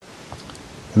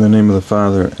In the name of the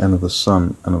Father, and of the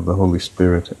Son, and of the Holy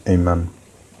Spirit. Amen.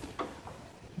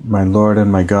 My Lord and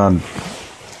my God,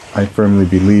 I firmly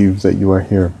believe that you are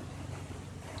here,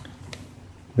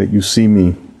 that you see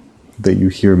me, that you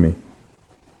hear me.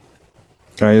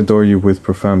 I adore you with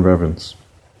profound reverence.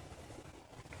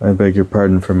 I beg your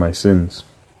pardon for my sins,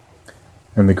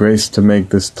 and the grace to make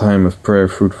this time of prayer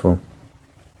fruitful.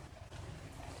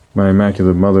 My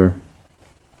Immaculate Mother,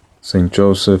 Saint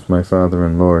Joseph, my Father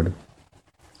and Lord,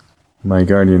 my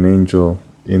guardian angel,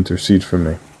 intercede for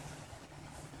me.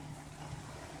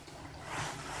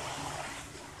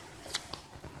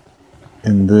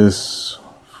 In this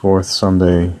fourth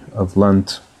Sunday of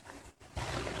Lent,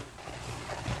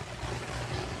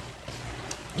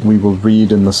 we will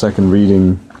read in the second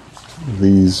reading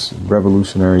these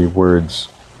revolutionary words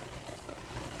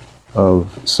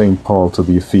of St. Paul to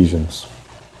the Ephesians.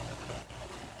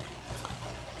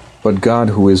 But God,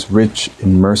 who is rich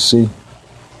in mercy,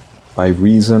 by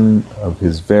reason of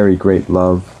his very great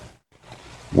love,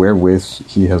 wherewith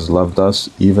he has loved us,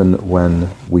 even when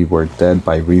we were dead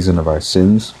by reason of our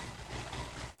sins,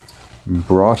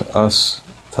 brought us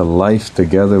to life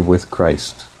together with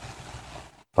Christ.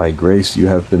 By grace you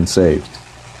have been saved,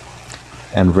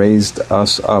 and raised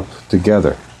us up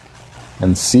together,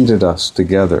 and seated us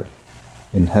together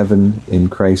in heaven in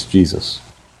Christ Jesus,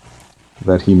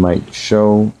 that he might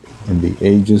show in the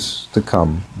ages to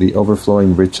come the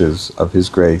overflowing riches of his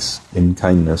grace in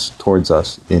kindness towards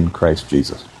us in Christ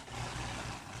Jesus.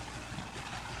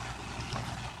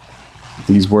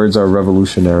 These words are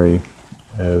revolutionary,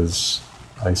 as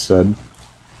I said,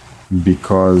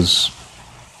 because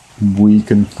we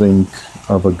can think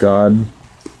of a God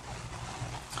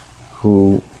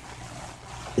who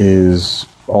is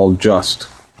all just,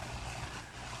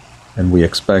 and we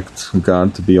expect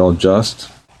God to be all just,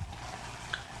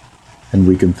 and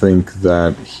we can think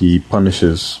that he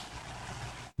punishes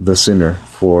the sinner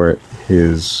for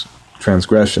his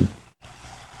transgression,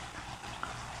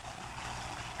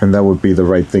 and that would be the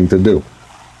right thing to do.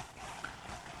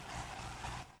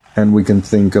 And we can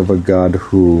think of a God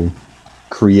who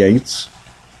creates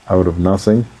out of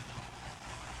nothing,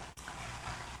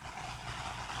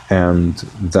 and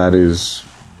that is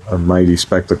a mighty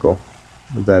spectacle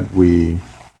that we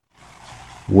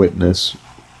witness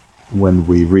when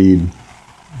we read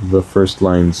the first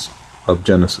lines of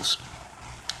Genesis.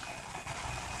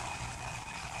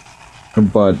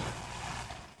 But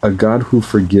a God who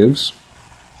forgives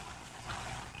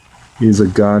is a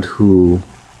God who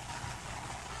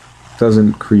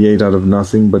doesn't create out of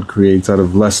nothing, but creates out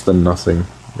of less than nothing,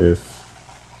 if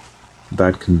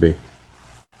that can be.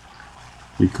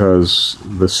 Because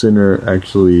the sinner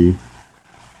actually,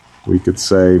 we could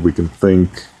say, we can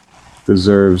think,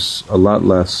 deserves a lot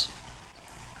less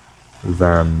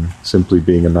than simply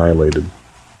being annihilated.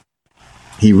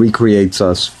 He recreates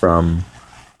us from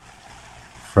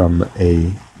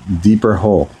a deeper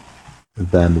hole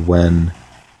than when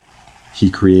he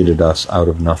created us out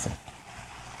of nothing.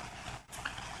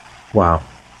 Wow,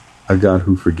 a God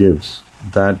who forgives.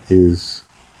 That is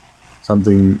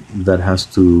something that has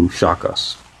to shock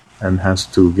us and has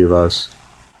to give us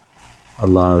a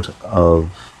lot of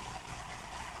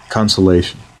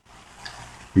consolation,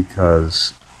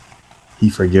 because he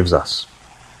forgives us,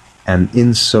 and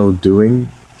in so doing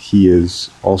he is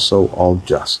also all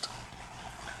just,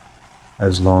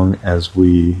 as long as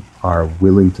we are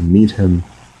willing to meet him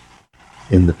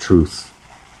in the truth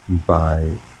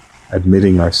by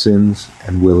admitting our sins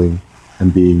and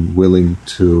being willing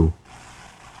to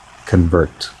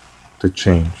convert, to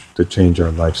change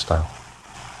our lifestyle.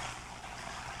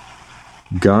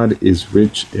 God is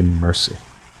rich in mercy.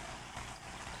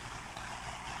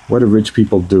 What do rich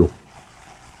people do?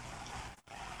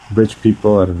 Rich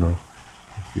people, I don't know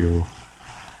if you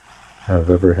have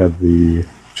ever had the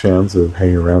chance of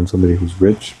hanging around somebody who's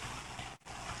rich.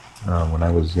 When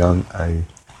I was young, I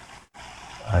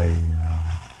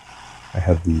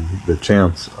had the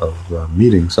chance of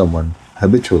meeting someone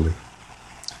habitually,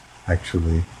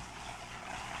 actually,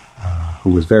 who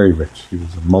was very rich. He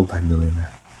was a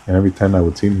multi-millionaire. And every time I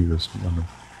would see him, he was one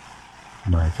of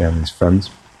my family's friends.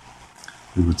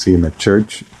 We would see him at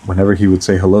church. Whenever he would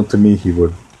say hello to me, he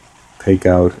would take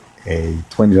out a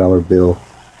 $20 bill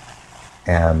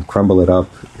and crumble it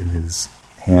up in his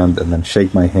hand, and then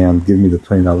shake my hand, give me the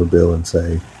 $20 bill, and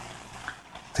say,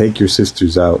 "Take your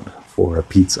sisters out for a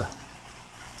pizza."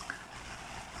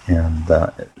 And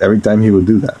every time he would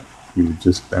do that, he would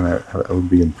just, and I would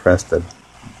be impressed that,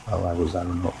 well, I was,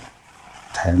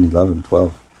 10, 11,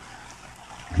 12.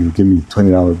 He would give me a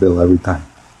 $20 bill every time.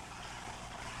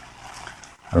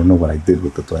 I don't know what I did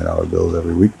with the $20 bills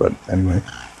every week, but anyway,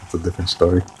 That's a different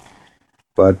story.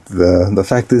 But the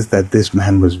fact is that this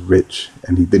man was rich,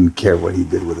 and he didn't care what he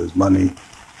did with his money,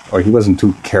 or he wasn't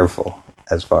too careful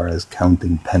as far as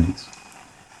counting pennies.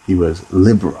 He was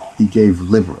liberal. He gave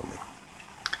liberally.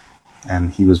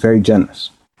 And he was very generous.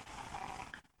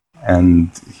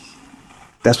 And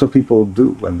that's what people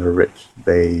do when they're rich.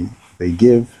 They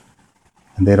give,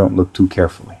 and they don't look too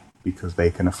carefully because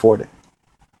they can afford it.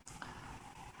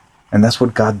 And that's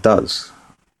what God does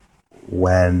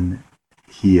when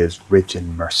he is rich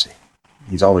in mercy.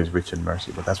 He's always rich in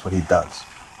mercy, but that's what he does.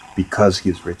 Because he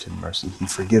is rich in mercy, he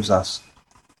forgives us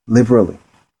liberally.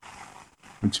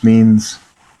 Which means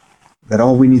that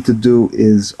all we need to do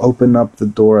is open up the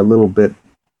door a little bit,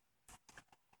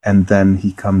 and then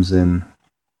he comes in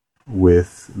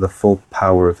with the full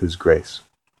power of his grace.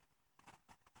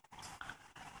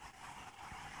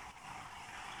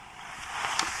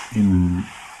 In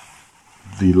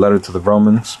the letter to the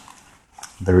Romans,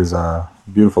 there is a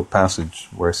beautiful passage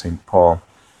where St. Paul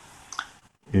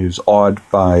is awed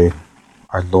by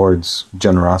our Lord's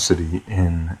generosity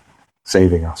in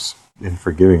saving us, in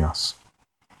forgiving us,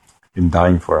 in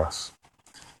dying for us.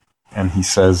 And he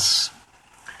says,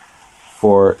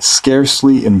 "For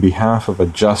scarcely in behalf of a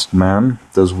just man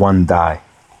does one die.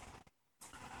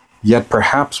 Yet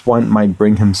perhaps one might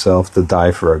bring himself to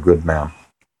die for a good man."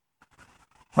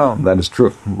 Well, that is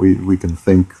true. We can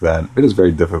think that it is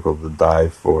very difficult to die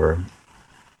for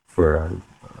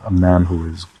a man who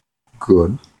is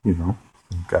good, you know.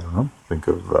 I don't know. Think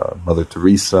of Mother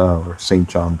Teresa or St.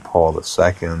 John Paul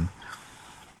II.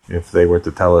 If they were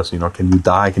to tell us, you know, can you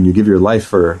die? Can you give your life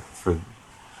for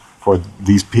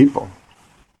these people?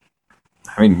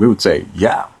 I mean, we would say,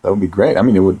 yeah, that would be great. I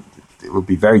mean, it would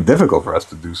be very difficult for us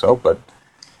to do so, but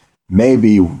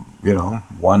maybe, you know,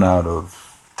 1 out of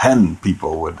 10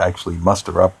 people would actually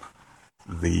muster up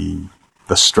the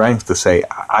strength to say,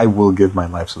 I will give my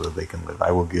life so that they can live.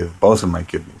 I will give both of my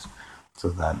kidneys so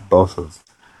that both of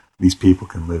these people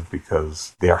can live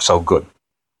because they are so good.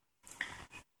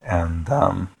 And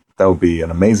that would be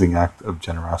an amazing act of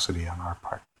generosity on our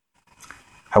part.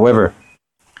 However,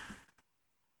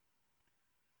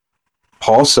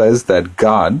 Paul says that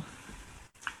God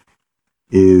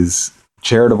is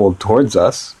charitable towards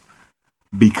us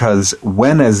because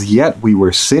when as yet we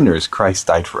were sinners, Christ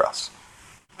died for us.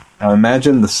 Now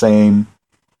imagine the same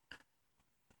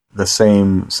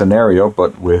scenario,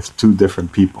 but with two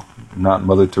different people. Not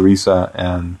Mother Teresa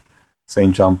and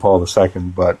St. John Paul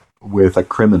II, but with a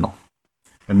criminal.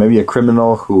 And maybe a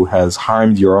criminal who has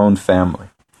harmed your own family.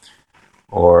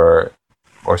 Or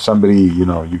somebody, you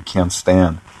know, you can't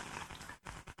stand.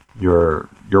 Your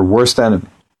worst enemy.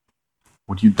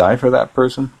 Would you die for that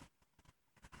person?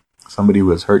 Somebody who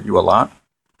has hurt you a lot?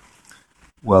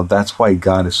 Well, that's why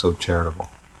God is so charitable.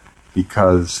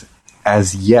 Because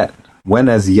when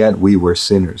as yet we were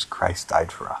sinners, Christ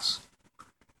died for us.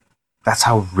 That's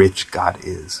how rich God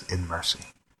is in mercy.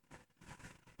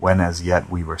 When as yet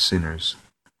we were sinners,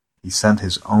 he sent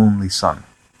his only Son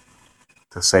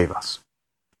to save us.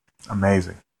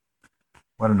 Amazing.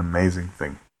 What an amazing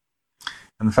thing.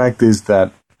 And the fact is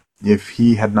that if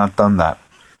he had not done that,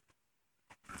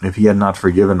 if he had not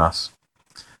forgiven us,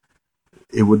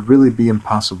 it would really be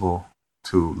impossible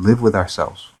to live with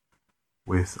ourselves,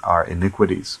 with our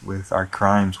iniquities, with our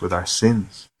crimes, with our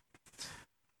sins.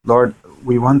 Lord,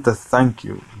 we want to thank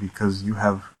you because you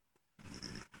have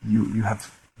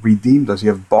redeemed us, you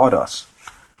have bought us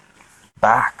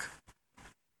back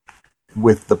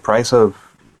with the price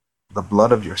of the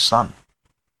blood of your Son.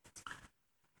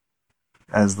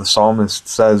 As the psalmist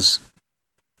says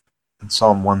in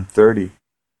Psalm 130,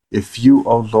 if you,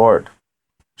 O Lord,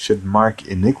 should mark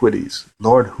iniquities,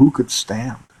 Lord, who could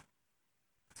stand?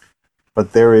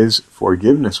 But there is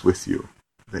forgiveness with you,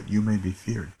 that you may be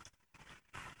feared.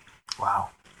 Wow.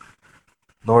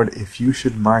 Lord, if you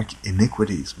should mark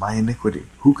iniquities, my iniquity,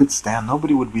 who could stand?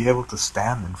 Nobody would be able to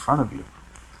stand in front of you.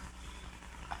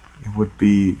 It would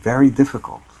be very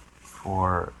difficult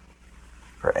for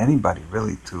anybody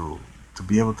really to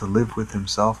be able to live with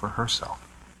himself or herself.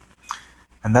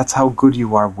 And that's how good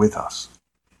you are with us.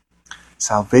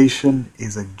 Salvation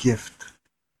is a gift,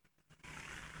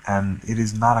 and it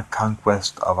is not a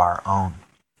conquest of our own.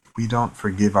 We don't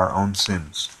forgive our own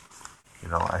sins. You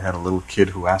know, I had a little kid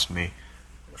who asked me,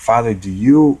 Father, do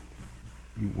you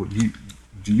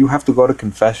have to go to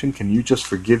confession? Can you just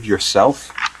forgive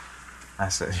yourself? I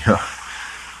said, you know,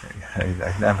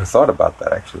 I never thought about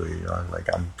that actually. You know, like,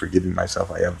 I'm forgiving myself.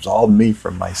 I absolve me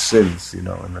from my sins, you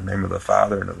know, in the name of the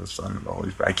Father and of the Son and the Holy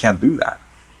Spirit. I can't do that.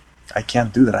 I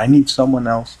can't do that. I need someone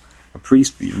else, a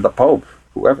priest, even the Pope,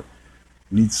 whoever.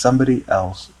 I need somebody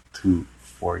else to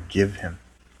forgive him.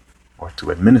 or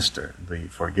to administer the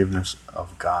forgiveness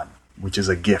of God, which is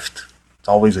a gift. It's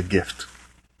always a gift.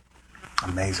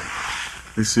 Amazing.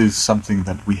 This is something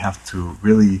that we have to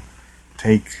really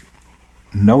take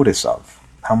notice of,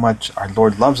 how much our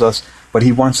Lord loves us, but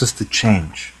He wants us to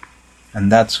change.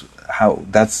 And that's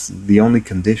the only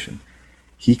condition.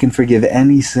 He can forgive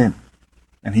any sin,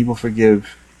 and He will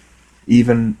forgive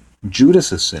even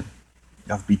Judas' sin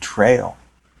of betrayal,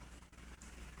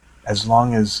 as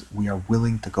long as we are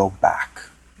willing to go back,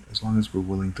 as long as we're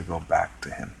willing to go back to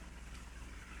Him.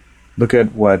 Look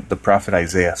at what the prophet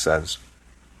Isaiah says,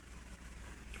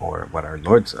 or what our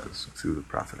Lord says through the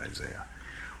prophet Isaiah.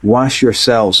 Wash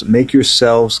yourselves, make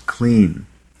yourselves clean.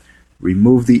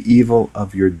 Remove the evil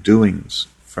of your doings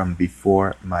from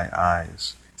before my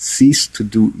eyes. Cease to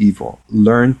do evil,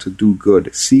 learn to do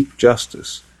good, seek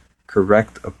justice,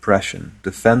 correct oppression,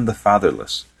 defend the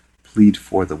fatherless, plead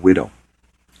for the widow.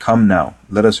 Come now,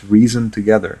 let us reason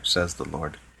together, says the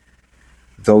Lord.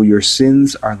 Though your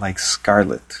sins are like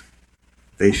scarlet,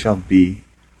 they shall be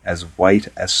as white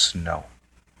as snow.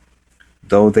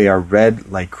 Though they are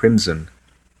red like crimson,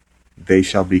 they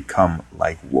shall become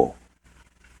like wool.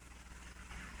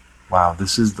 Wow,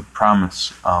 this is the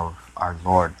promise of our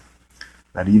Lord,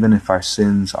 that even if our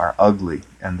sins are ugly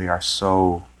and they are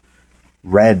so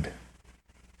red,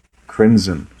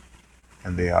 crimson,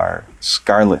 and they are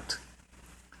scarlet,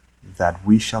 that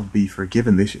we shall be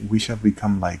forgiven. We shall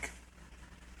become like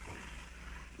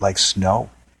snow.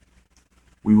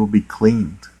 We will be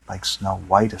cleaned like snow,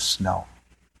 white as snow.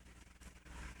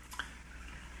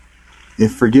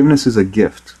 If forgiveness is a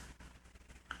gift,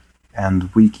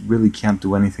 and we really can't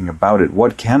do anything about it,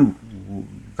 what do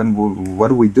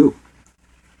we do?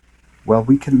 Well,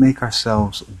 we can make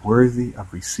ourselves worthy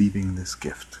of receiving this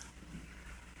gift.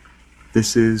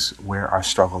 This is where our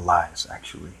struggle lies,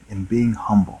 actually, in being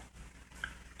humble,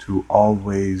 to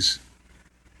always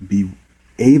be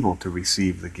able to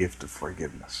receive the gift of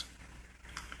forgiveness.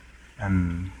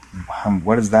 And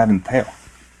what does that entail?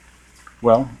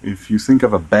 Well, if you think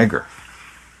of a beggar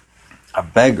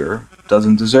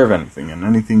doesn't deserve anything, and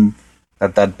anything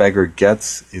that beggar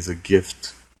gets is a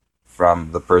gift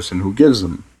from the person who gives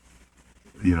him,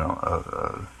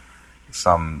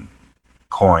 some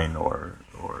coin or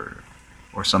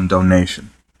some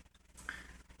donation.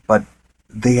 But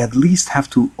they at least have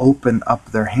to open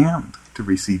up their hand to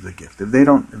receive the gift. If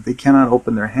they cannot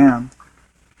open their hand,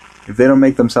 if they don't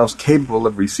make themselves capable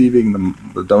of receiving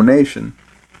the donation,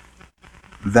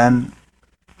 then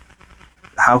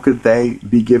how could they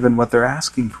be given what they're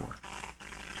asking for?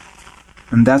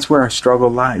 And that's where our struggle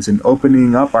lies, in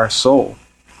opening up our soul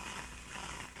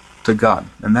to God.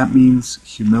 And that means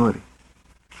humility.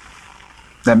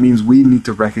 That means we need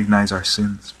to recognize our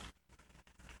sins.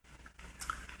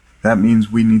 That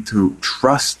means we need to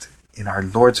trust in our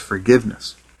Lord's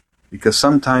forgiveness. Because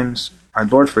sometimes our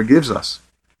Lord forgives us,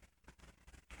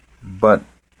 but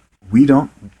we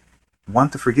don't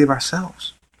want to forgive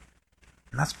ourselves.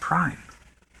 And that's pride.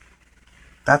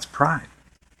 That's pride.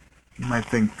 You might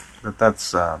think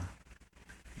that's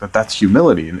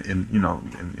humility in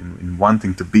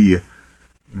wanting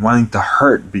to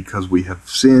hurt because we have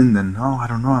sinned, and I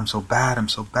don't know, I'm so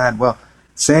bad. Well,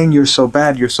 saying you're so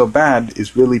bad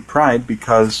is really pride,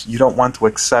 because you don't want to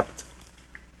accept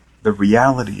the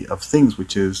reality of things,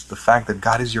 which is the fact that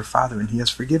God is your Father and He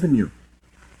has forgiven you.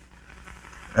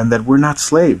 And that we're not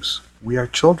slaves, we are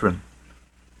children.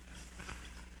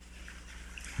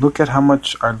 Look at how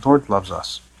much our Lord loves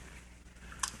us.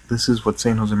 This is what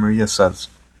Saint Josemaria says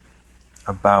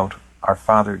about our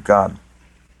Father God.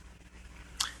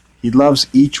 He loves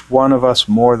each one of us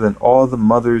more than all the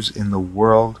mothers in the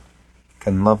world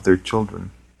can love their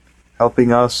children,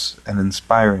 helping us and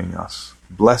inspiring us,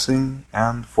 blessing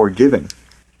and forgiving.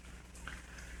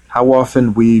 How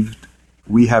often we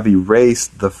have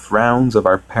erased the frowns of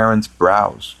our parents'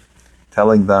 brows,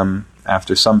 telling them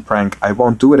after some prank, I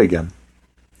won't do it again.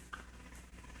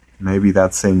 Maybe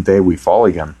that same day we fall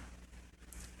again,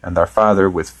 and our Father,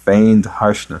 with feigned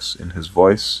harshness in His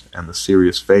voice and the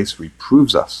serious face,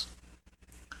 reproves us,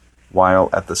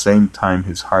 while at the same time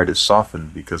His heart is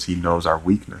softened because He knows our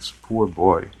weakness. Poor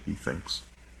boy, he thinks.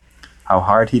 How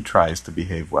hard he tries to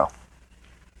behave well.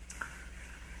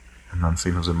 And then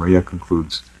St. Josemaria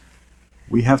concludes,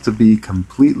 we have to be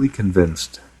completely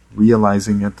convinced,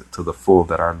 realizing it to the full,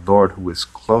 that our Lord, who is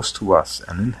close to us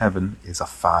and in heaven, is a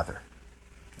Father,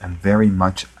 and very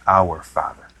much our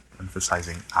Father,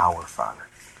 emphasizing our Father.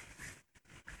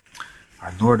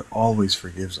 Our Lord always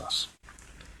forgives us.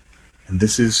 And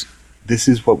this is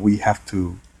what we have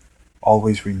to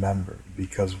always remember,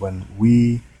 because when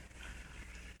we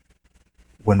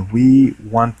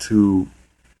want to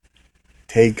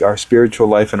take our spiritual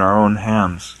life in our own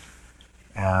hands,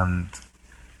 and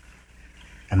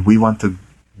we want to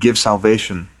give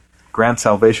salvation, grant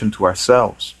salvation to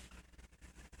ourselves.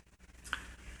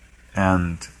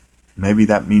 And maybe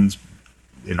that means,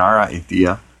 in our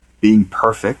idea, being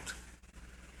perfect,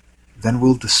 then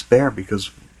we'll despair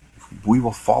because we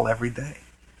will fall every day.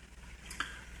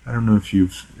 I don't know if you're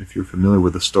familiar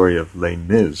with the story of Les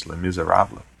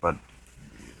Miserables, but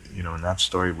in that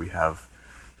story we have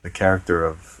the character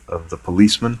of the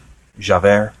policeman,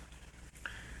 Javert,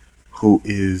 who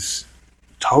is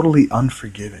totally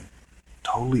unforgiving.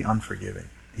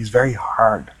 He's very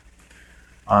hard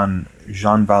on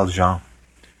Jean Valjean.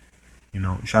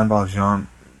 Jean Valjean,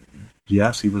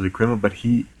 yes, he was a criminal, but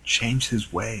he changed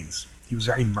his ways. He was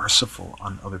very merciful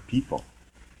on other people.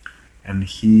 And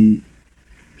he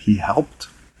helped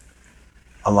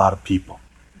a lot of people.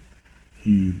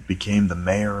 He became the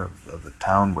mayor of the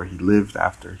town where he lived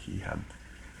after he had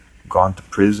gone to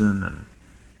prison.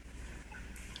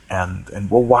 And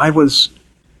well, why was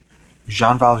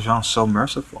Jean Valjean so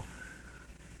merciful?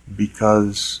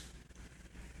 Because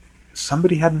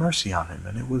somebody had mercy on him,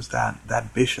 and it was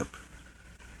that bishop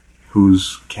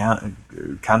whose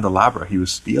candelabra he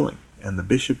was stealing. And the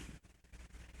bishop,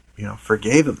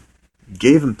 forgave him,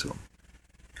 gave him to him,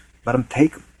 let him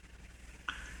take him.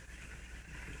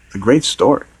 It's a great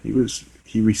story.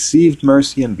 He received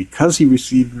mercy, and because he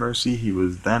received mercy, he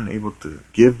was then able to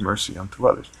give mercy unto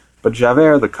others. But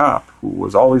Javert, the cop, who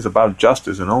was always about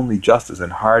justice and only justice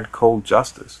and hard, cold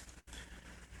justice,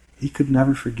 he could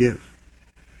never forgive,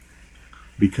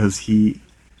 because you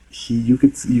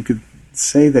could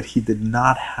say that he did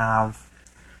not have,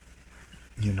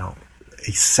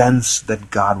 a sense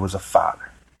that God was a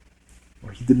father,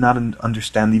 or he did not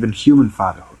understand even human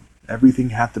fatherhood.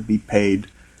 Everything had to be paid.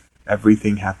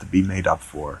 Everything had to be made up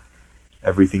for.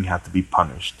 Everything had to be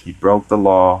punished. He broke the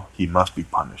law. He must be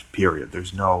punished. Period.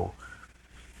 There's no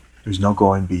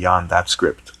going beyond that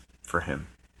script for him.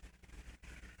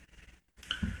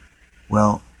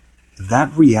 Well,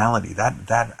 that reality,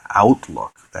 that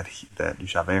outlook that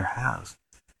Javert has,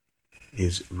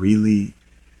 is really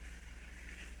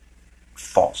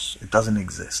false. It doesn't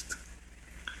exist.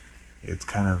 It's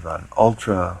kind of an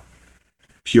ultra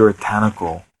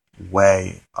puritanical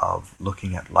way of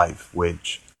looking at life,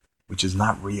 which is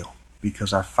not real,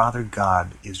 because our Father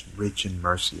God is rich in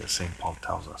mercy, as St. Paul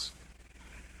tells us.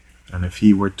 And if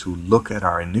he were to look at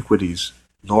our iniquities,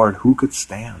 Lord, who could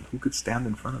stand? Who could stand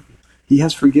in front of you? He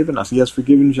has forgiven us. He has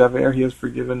forgiven Javert. He has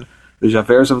forgiven the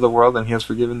Javerts of the world, and he has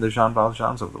forgiven the Jean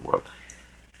Valjeans of the world.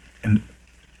 And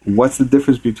what's the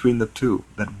difference between the two?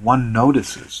 That one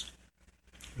notices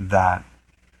that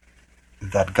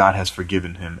God has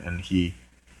forgiven him, and he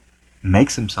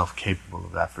makes himself capable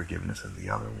of that forgiveness, and the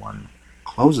other one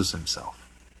closes himself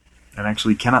and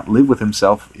actually cannot live with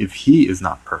himself if he is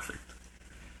not perfect.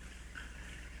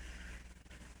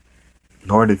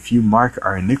 Lord, if you mark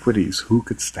our iniquities, who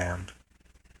could stand?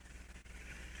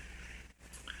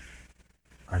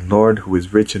 Our Lord, who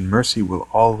is rich in mercy, will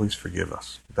always forgive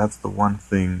us. That's the one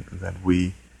thing that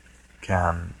we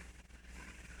can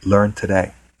learn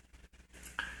today.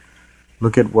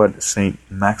 Look at what Saint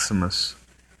Maximus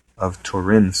of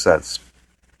Turin says.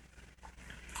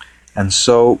 And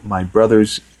so, my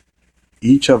brothers,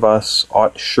 each of us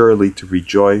ought surely to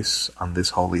rejoice on this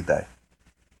holy day.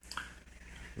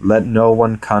 Let no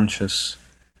one conscious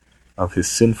of his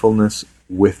sinfulness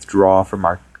withdraw from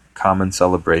our common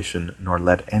celebration, nor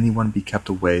let anyone be kept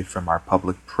away from our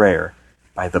public prayer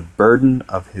by the burden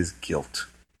of his guilt.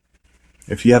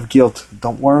 If you have guilt,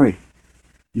 don't worry.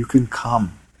 You can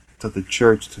come to the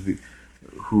church,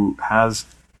 who has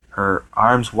her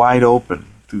arms wide open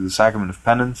through the sacrament of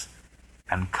penance,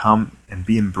 and come and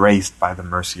be embraced by the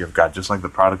mercy of God, just like the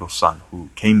prodigal son who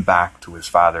came back to his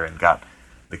father and got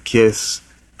the kiss,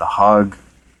 the hug,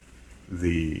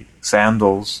 the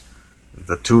sandals,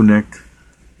 the tunic,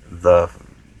 the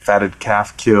fatted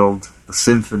calf killed, the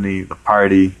symphony, the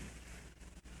party,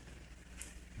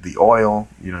 the oil,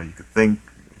 you could think,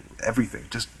 everything,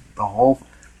 just the whole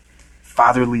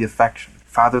fatherly affection,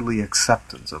 fatherly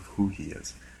acceptance of who he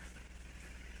is.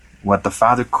 What the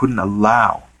father couldn't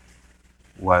allow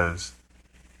was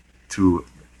to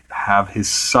have his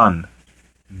son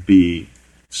be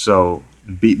so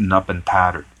beaten up and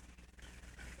tattered.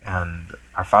 And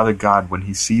our Father God, when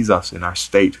he sees us in our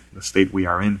state, the state we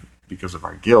are in because of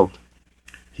our guilt,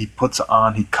 he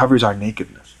covers our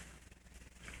nakedness.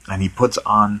 And he puts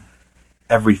on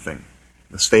everything,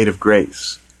 the state of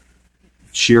grace,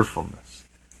 cheerfulness,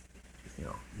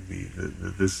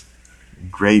 this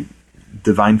great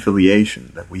divine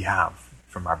filiation that we have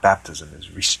from our baptism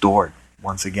is restored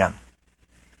once again.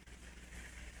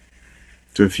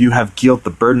 So if you have guilt, the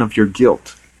burden of your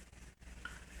guilt,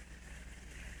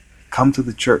 come to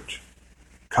the church.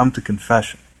 Come to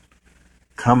confession.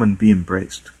 Come and be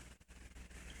embraced.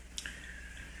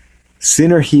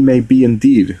 Sinner he may be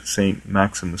indeed, St.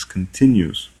 Maximus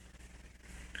continues,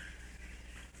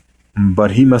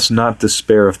 but he must not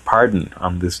despair of pardon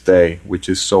on this day, which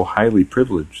is so highly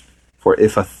privileged. For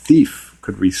if a thief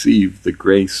could receive the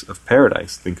grace of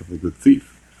paradise, think of the good thief,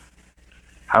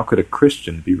 how could a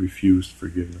Christian be refused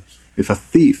forgiveness? If a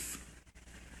thief,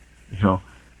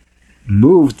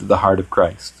 moved the heart of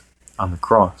Christ on the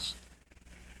cross,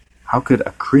 how could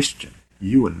a Christian,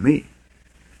 you and me,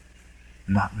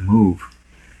 not move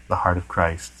the heart of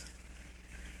Christ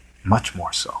much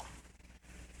more so?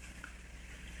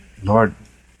 Lord,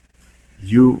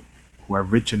 you who are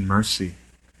rich in mercy,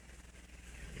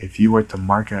 if you were to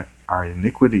mark our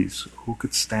iniquities, who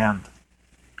could stand?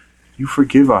 You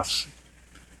forgive us.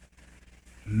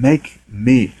 Make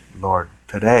me, Lord,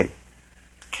 today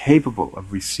capable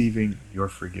of receiving your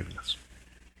forgiveness.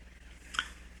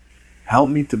 Help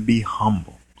me to be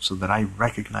humble so that I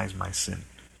recognize my sin.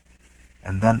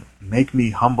 And then make me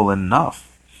humble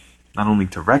enough not only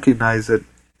to recognize it,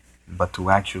 but to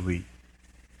actually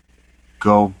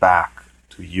go back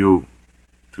to you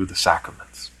through the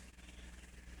sacraments,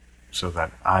 so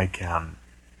that I can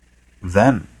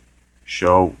then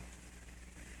show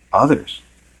others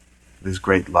this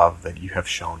great love that you have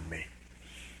shown me.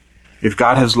 If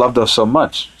God has loved us so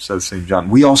much, says St. John,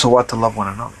 we also ought to love one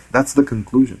another. That's the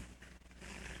conclusion.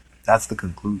 That's the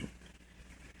conclusion.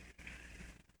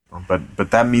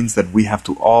 But that means that we have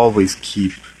to always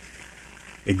keep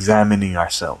examining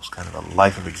ourselves, kind of a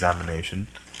life of examination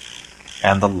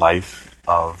and a life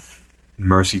of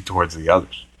mercy towards the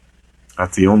others.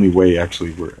 That's the only way,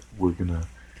 actually, we're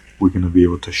gonna be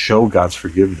able to show God's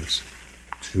forgiveness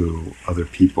to other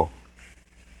people.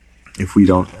 If we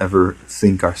don't ever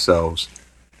think ourselves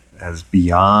as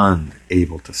beyond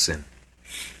able to sin.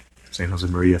 St.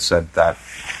 Josemaria said that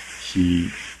he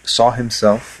saw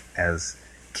himself as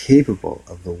capable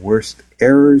of the worst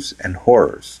errors and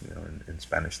horrors. In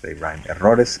Spanish they rhyme,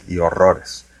 errores y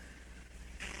horrores,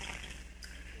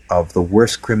 of the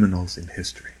worst criminals in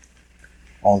history.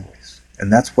 Always.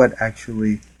 And that's what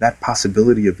actually, that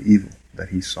possibility of evil that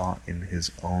he saw in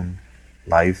his own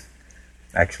life,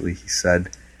 actually, he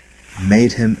said,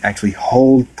 made him actually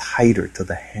hold tighter to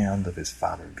the hand of his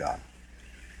Father God.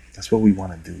 That's what we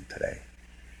want to do today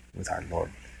with our Lord.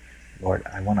 Lord,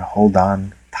 I want to hold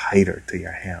on tighter to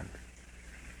your hand,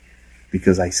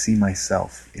 because I see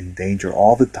myself in danger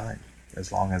all the time as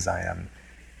long as I am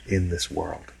in this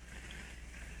world.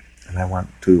 And I want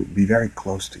to be very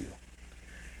close to you.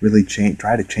 Really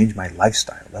try to change my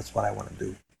lifestyle. That's what I want to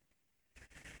do.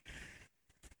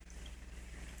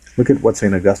 Look at what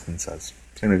St. Augustine says.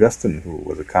 St. Augustine, who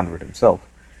was a convert himself,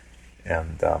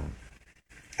 and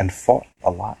fought a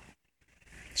lot,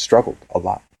 struggled a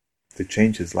lot to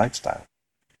change his lifestyle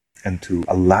and to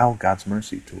allow God's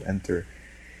mercy to enter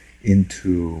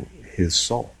into his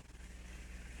soul.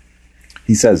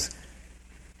 He says,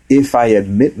 if I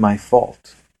admit my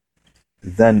fault,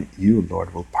 then you,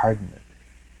 Lord, will pardon it.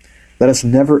 Let us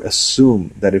never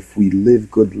assume that if we live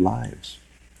good lives,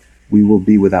 we will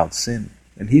be without sin.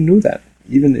 And he knew that,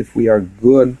 even if we are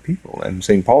good people. And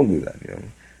St. Paul knew that,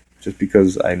 just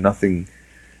because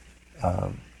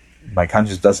my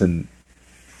conscience doesn't,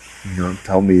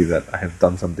 tell me that I have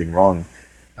done something wrong,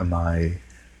 am I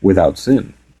without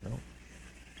sin? No.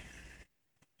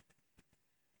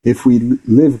 If we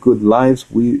live good lives,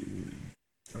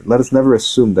 let us never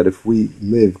assume that if we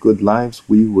live good lives,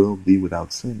 we will be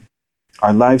without sin.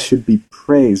 Our lives should be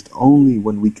praised only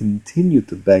when we continue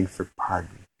to beg for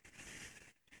pardon.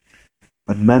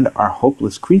 But men are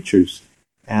hopeless creatures,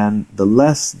 and the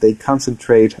less they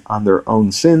concentrate on their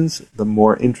own sins, the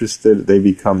more interested they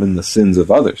become in the sins of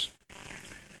others.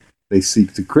 They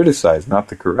seek to criticize, not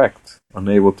to correct.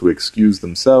 Unable to excuse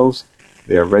themselves,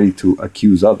 they are ready to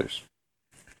accuse others.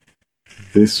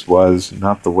 This was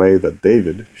not the way that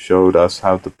David showed us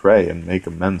how to pray and make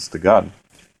amends to God,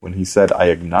 when he said, I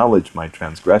acknowledge my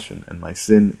transgression, and my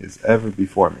sin is ever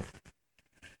before me.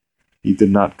 He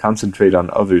did not concentrate on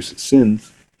others'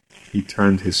 sins, he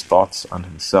turned his thoughts on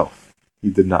himself. He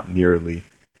did not merely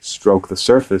stroke the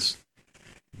surface,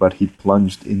 but he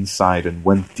plunged inside and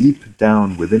went deep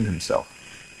down within himself.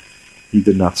 He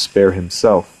did not spare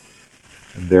himself,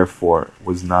 and therefore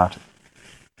was not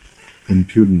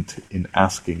impudent in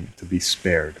asking to be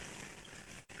spared.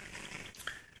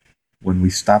 When we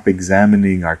stop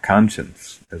examining our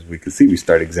conscience, as we can see, we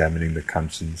start examining the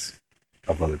conscience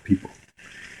of other people.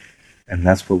 And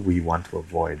that's what we want to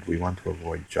avoid. We want to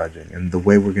avoid judging. And the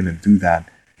way we're going to do that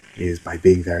is by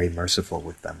being very merciful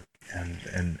with them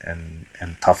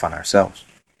and tough on ourselves.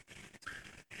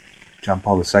 John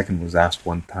Paul II was asked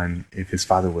one time if his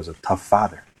father was a tough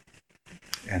father.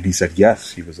 And he said,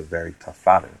 yes, he was a very tough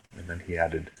father. And then he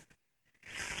added,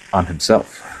 on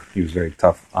himself. He was very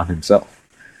tough on himself,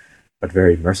 but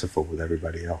very merciful with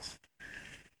everybody else.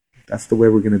 That's the way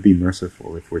we're going to be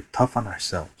merciful. If we're tough on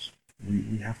ourselves,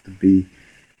 we have to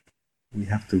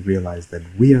realize that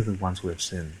we are the ones who have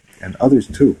sinned, and others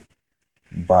too.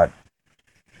 But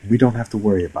we don't have to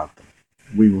worry about them.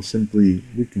 We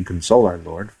can console our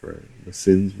Lord for the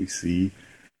sins we see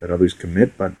that others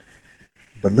commit, but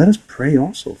let us pray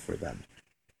also for them.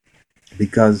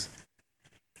 Because,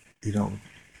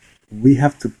 we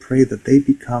have to pray that they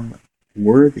become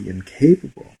worthy and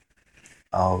capable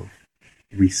of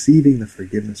receiving the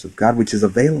forgiveness of God, which is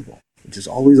available, which is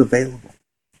always available.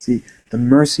 See, the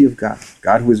mercy of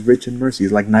God who is rich in mercy,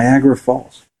 is like Niagara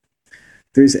Falls.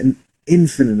 There's an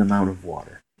infinite amount of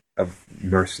water, of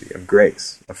mercy, of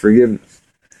grace, of forgiveness.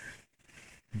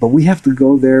 But we have to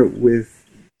go there with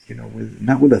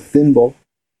not with a thimble,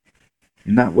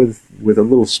 not with a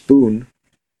little spoon,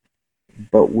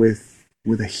 but with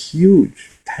a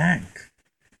huge tank,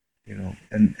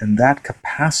 and that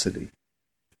capacity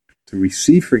to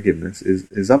receive forgiveness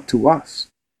is up to us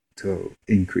to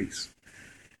increase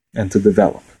and to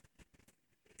develop.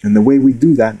 And the way we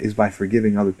do that is by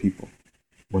forgiving other people.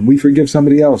 When we forgive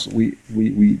somebody else, we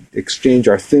exchange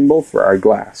our thimble for our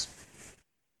glass.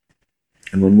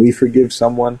 And when we forgive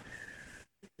someone,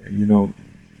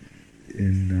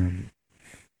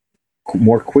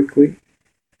 more quickly,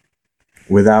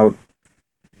 without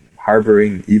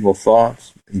harboring evil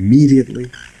thoughts,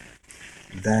 immediately,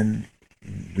 then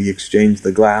we exchange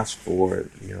the glass for,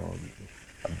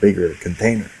 a bigger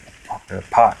container, a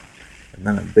pot, and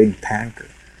then a big tanker,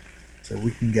 so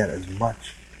we can get as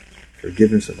much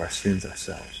forgiveness of our sins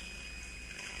ourselves.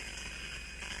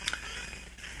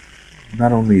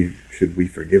 Not only should we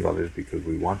forgive others because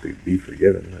we want to be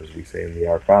forgiven, as we say in the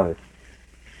Our Father,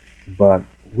 but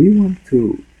we want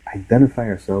to identify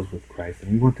ourselves with Christ,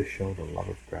 and we want to show the love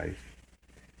of Christ.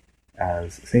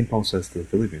 As St. Paul says to the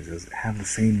Philippians, is have the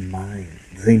same mind,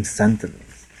 the same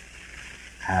sentiments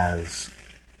as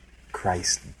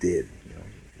Christ did.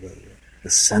 The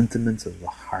sentiments of the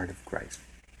heart of Christ.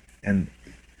 And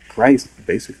Christ,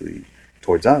 basically,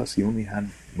 towards us, he only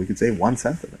had, we could say, one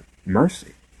sentiment: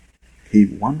 mercy. He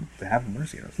wanted to have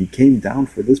mercy on us. He came down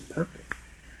for this purpose,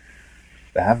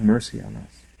 to have mercy on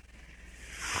us.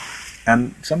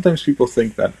 And sometimes people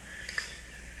think that,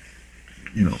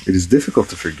 it is difficult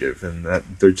to forgive, and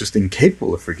that they're just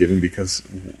incapable of forgiving because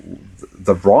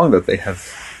the wrong that they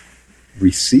have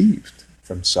received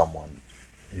from someone,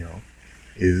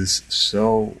 is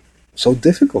so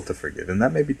difficult to forgive. And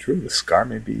that may be true. The scar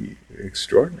may be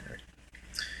extraordinary.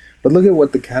 But look at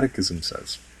what the Catechism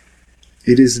says.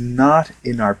 It is not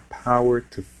in our power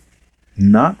to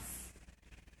not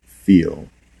feel.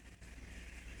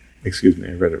 Excuse me,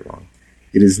 I read it wrong.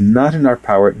 It is not in our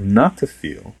power not to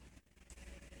feel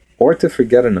or to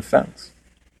forget an offense.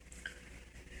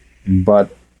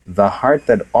 But the heart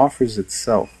that offers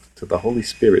itself to the Holy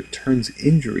Spirit turns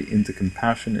injury into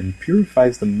compassion and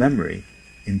purifies the memory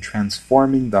in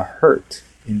transforming the hurt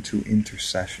into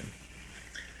intercession.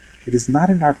 It is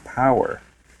not in our power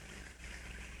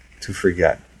to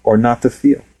forget or not to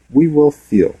feel. We will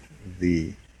feel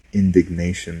the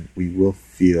indignation. We will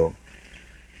feel,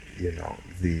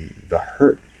 the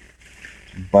hurt.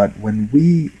 But when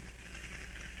we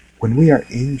are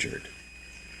injured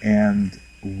and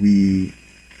we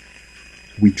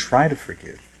try to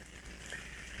forgive,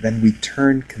 then we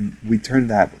turn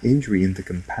that injury into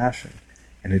compassion,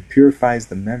 and it purifies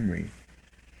the memory,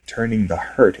 turning the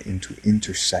hurt into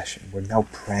intercession. We're now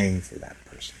praying for that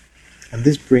person. And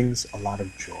this brings a lot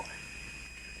of joy.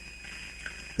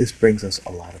 This brings us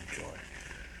a lot of joy.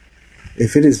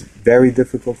 If it is very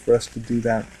difficult for us to do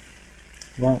that,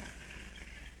 well,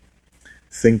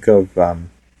 let's think of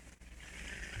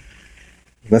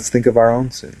our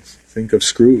own sins. Think of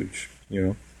Scrooge,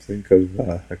 Think of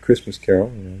A Christmas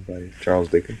Carol, by Charles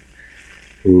Dickens,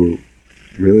 who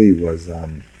really was,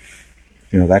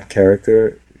 that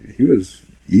character. He was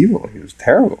evil. He was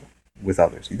terrible with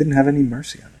others. He didn't have any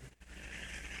mercy on them.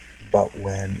 But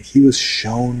when he was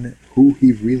shown who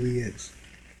he really is,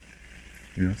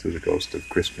 through the ghost of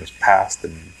Christmas past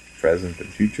and present and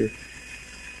future,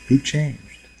 he changed.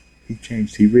 He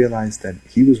changed. He realized that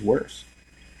he was worse.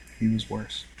 He was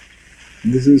worse.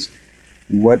 And this is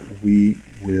what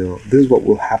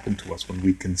will happen to us when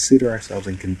we consider ourselves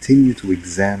and continue to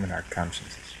examine our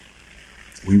consciences.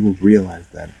 we will realize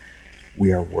that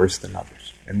we are worse than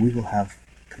others, and we will have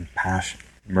compassion,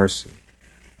 mercy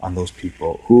on those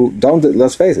people who don't,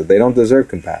 let's face it, they don't deserve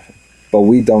compassion. But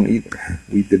we don't either.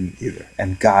 We didn't either.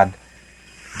 And God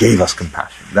gave us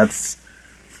compassion. That's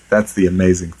the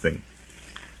amazing thing.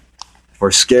 For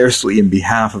scarcely in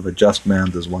behalf of a just man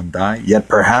does one die, yet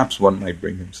perhaps one might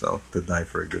bring himself to die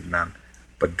for a good man.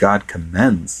 But God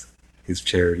commends his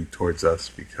charity towards us,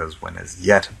 because when as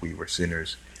yet we were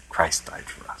sinners, Christ died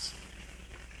for us.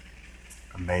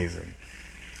 Amazing.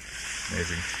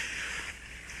 Amazing.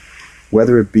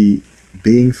 Whether it be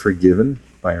being forgiven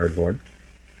by our Lord,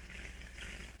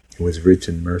 who is rich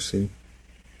in mercy,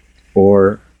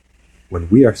 or when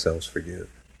we ourselves forgive,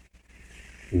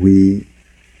 we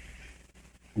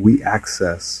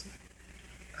access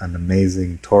an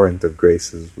amazing torrent of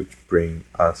graces which bring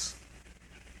us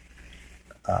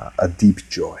a deep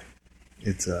joy.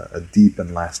 It's a deep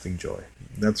and lasting joy.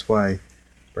 That's why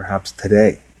perhaps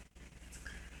today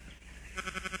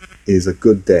is a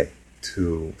good day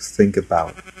to think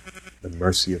about the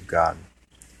mercy of God,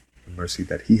 the mercy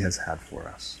that He has had for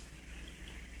us,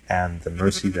 and the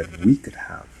mercy that we could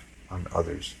have on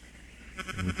others.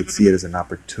 And we could see it as an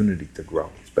opportunity to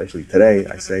grow, especially today,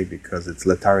 I say, because it's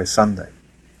Laetare Sunday.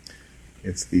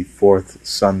 It's the fourth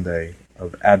Sunday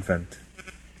of Advent,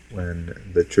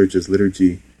 when the Church's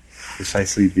liturgy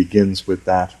precisely begins with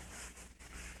that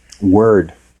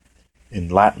word in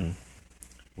Latin,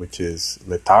 which is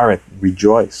Laetare,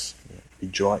 rejoice.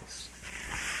 Rejoice.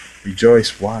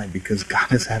 Rejoice. Why? Because God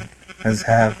has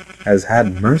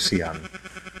had mercy on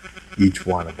each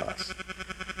one of us,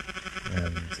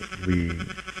 and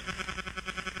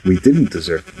we didn't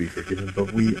deserve to be forgiven,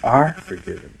 but we are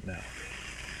forgiven now.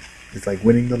 It's like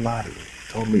winning the lottery,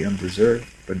 totally undeserved,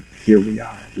 but here we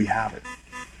are. We have it.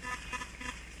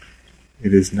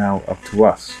 It is now up to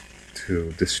us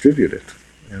to distribute it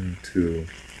and to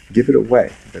give it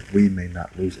away, that we may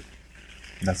not lose it.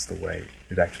 That's the way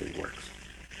it actually works.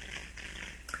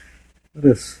 Let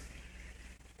us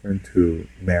turn to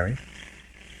Mary,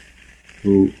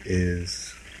 who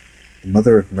is the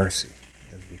Mother of Mercy,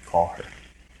 as we call her.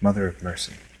 Mother of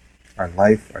Mercy, our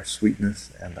life, our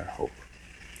sweetness, and our hope.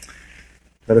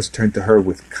 Let us turn to her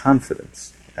with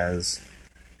confidence, as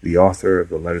the author of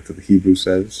the letter to the Hebrews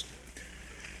says.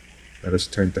 Let us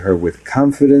turn to her with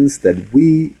confidence that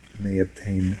we may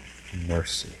obtain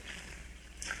mercy.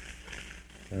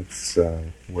 That's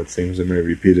what St. Josemaria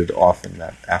repeated often,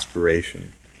 that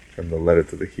aspiration from the letter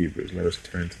to the Hebrews. Let us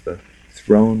turn to the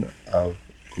throne of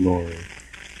glory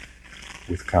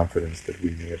with confidence that we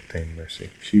may obtain mercy.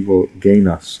 She will gain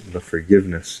us the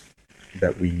forgiveness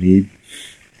that we need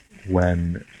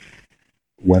when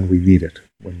we need it,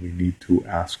 when we need to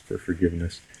ask for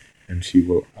forgiveness, and she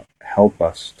will help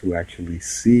us to actually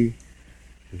see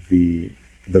the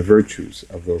virtues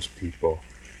of those people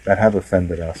that have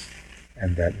offended us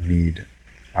and that need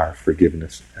our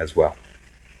forgiveness as well.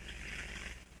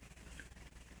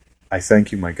 I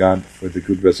thank you, my God, for the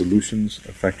good resolutions,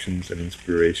 affections, and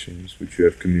inspirations which you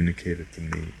have communicated to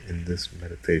me in this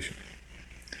meditation.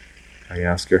 I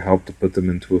ask your help to put them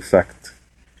into effect.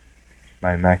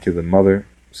 My Immaculate Mother,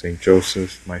 Saint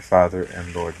Joseph, my Father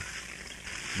and Lord,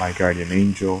 my guardian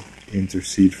angel,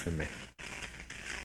 intercede for me.